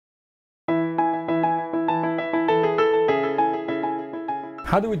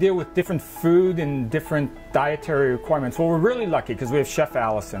How do we deal with different food and different dietary requirements? Well, we're really lucky because we have Chef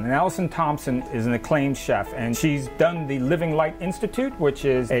Allison. And Allison Thompson is an acclaimed chef, and she's done the Living Light Institute, which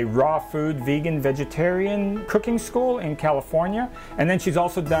is a raw food, vegan, vegetarian cooking school in California. And then she's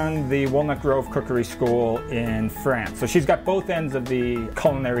also done the Walnut Grove Cookery School in France. So she's got both ends of the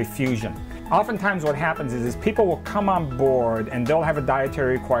culinary fusion. Oftentimes what happens is people will come on board and they'll have a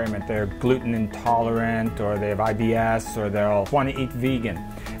dietary requirement. They're gluten intolerant, or they have IBS, or they'll want to eat vegan.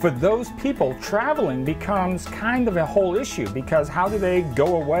 For those people, traveling becomes kind of a whole issue, because how do they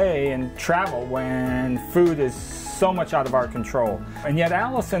go away and travel when food is so much out of our control? And yet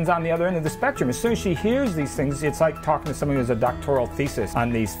Allison's on the other end of the spectrum. As soon as she hears these things, it's like talking to someone who has a doctoral thesis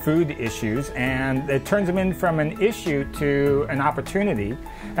on these food issues, and it turns them in from an issue to an opportunity.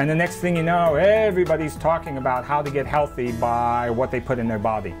 And the next thing you know, everybody's talking about how to get healthy by what they put in their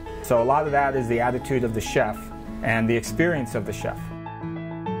body. So a lot of that is the attitude of the chef and the experience of the chef.